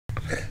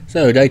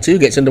So day 2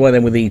 gets underway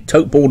then with the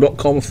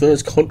Toteball.com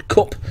Thirsk Hunt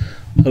Cup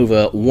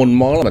over 1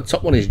 mile. On the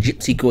top one is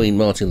Gypsy Queen,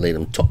 Martin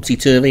Leadham, Topsy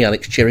Turvy,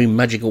 Alex Cherry,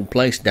 Magical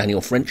Place,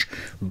 Daniel French,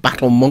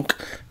 Battle Monk,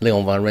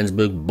 Leon van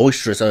Rensburg,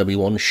 Boisterous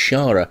Obi-Wan,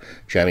 Shara,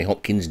 Jamie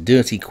Hopkins,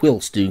 Dirty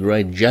Quill, Stu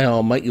Gray,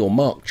 JR Make Your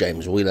Mark,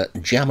 James Wheeler,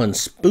 Jam and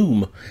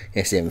Spoom,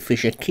 SM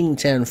Fisher,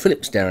 Kingtown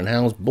Phillips, Darren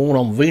Howes, Born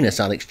on Venus,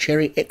 Alex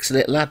Cherry,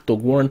 Excellent Lad,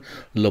 Doug Warren,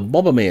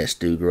 Lobobomir,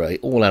 Stu Gray,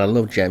 All Out of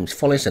Love, James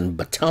Follis, and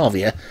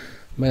Batavia,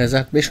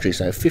 Mazak Mystery.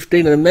 So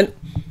 15 of them then,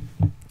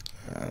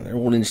 and they're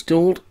all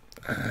installed,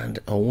 and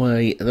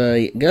away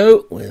they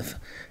go with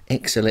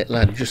Excellent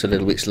Lad just a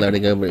little bit slow to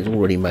go, but it's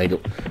already made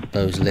up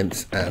those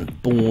lengths.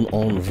 And Born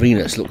on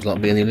Venus looks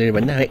like being the leader,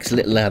 but now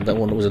Excellent Lad, that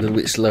one that was a little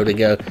bit slow to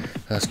go,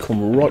 has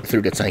come right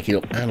through to take it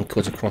up and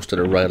cut across to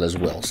the rail as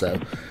well. So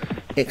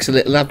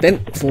Excellent Lad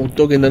then for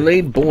Doug in the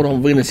lead. Born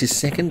on Venus is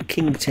second,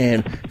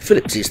 Kingtown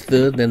Phillips is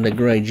third, then the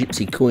Grey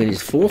Gypsy Queen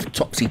is fourth,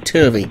 Topsy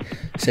Turvy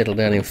settled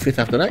down in fifth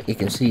after that. You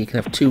can see you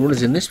can have two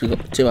runners in this. We've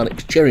got the two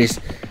Alex Cherries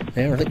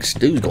there. I think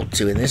Stu's got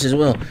two in this as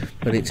well,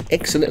 but it's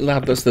Excellent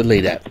Lad that's the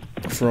leader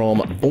from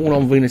Born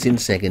on Venus in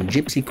second.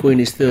 Gypsy Queen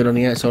is third on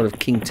the outside of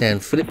Kingtown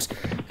Phillips.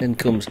 Then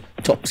comes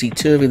Topsy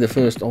Turvy, the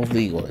first of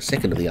the, well, the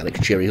second of the Alex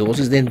Cherry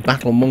horses. Then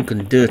Battle Monk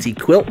and Dirty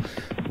Quill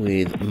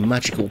with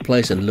Magical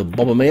Place and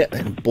Lobobomir.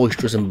 Then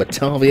Boisterous and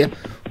Batavia.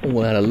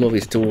 All Out of Love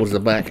is towards the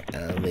back,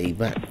 and the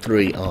back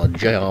three are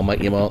JR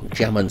Make Your Mark,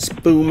 Jam and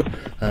Spoom,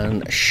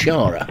 and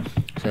Shara.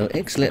 So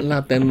Excellent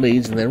Lad then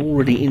leads, and they're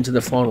already into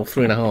the final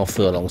 3.5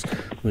 furlongs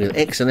with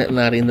Excellent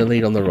Lad in the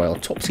lead on the rail.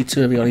 Topsy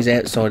Turvy on his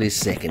outside is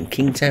second.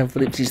 Kingtown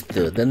Phillips is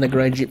third. Then the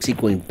Grey Gypsy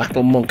Queen.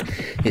 Battle Monk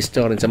is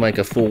starting to make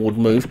a forward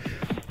move.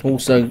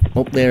 Also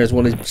up there as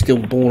well is still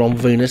Born on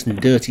Venus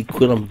and Dirty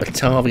Quill and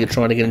Batavia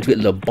trying to get into it.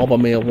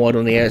 Lobobomir wide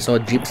on the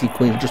outside. Gypsy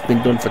Queen's just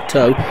been done for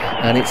toe,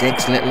 and it's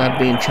Excellent Lad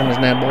being challenged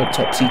now by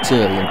Topsy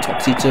Turvy, and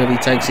Topsy Turvy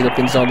takes it up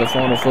inside the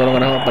final furlong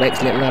and a half, but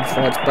Excellent Lad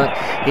fights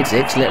back. It's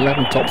Excellent Lad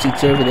and Topsy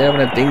Turvy there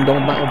having a ding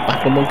dong battle.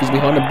 Battle Monk is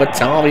behind them.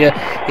 Batavia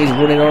is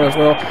running on as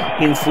well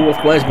in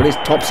fourth place, but it's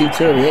Topsy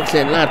Turvy,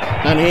 Excellent Lad,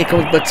 and here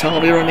comes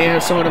Batavia on the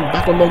outside and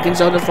Battle Monk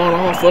inside the final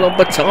half furlong.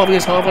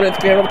 Batavia's half a length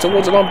clear up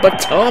towards the line.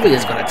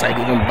 Batavia's going to take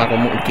it from Battle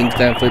Monk and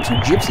Kingstown Phillips,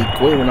 and Gypsy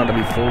Queen went on to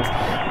be fourth.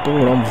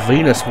 Born on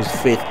Venus was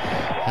fifth,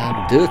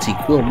 and Dirty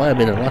Quill may have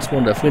been the last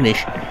one to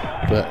finish,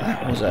 but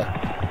that was a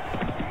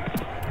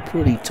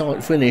pretty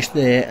tight finish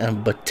there,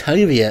 and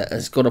Batavia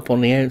has got up on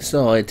the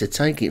outside to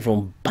take it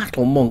from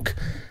Battle Monk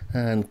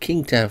and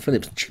Kingtown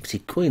Phillips.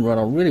 Gypsy Queen ran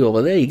on really well,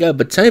 but there you go.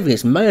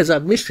 Batavia's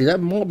Mayazad Mystery, that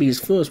might be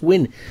his first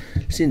win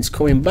since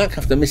coming back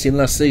after missing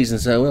last season,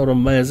 so well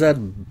done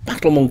Mayazad.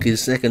 Battle Monk is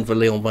second for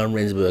Leon van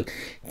Rensburg.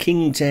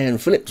 Kingtown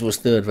Phillips was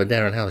third for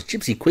Darren Howes.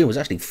 Gypsy Queen was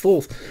actually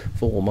fourth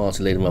for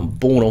Martin Leadham, and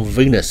Born on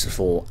Venus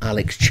for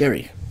Alex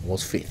Cherry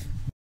was fifth.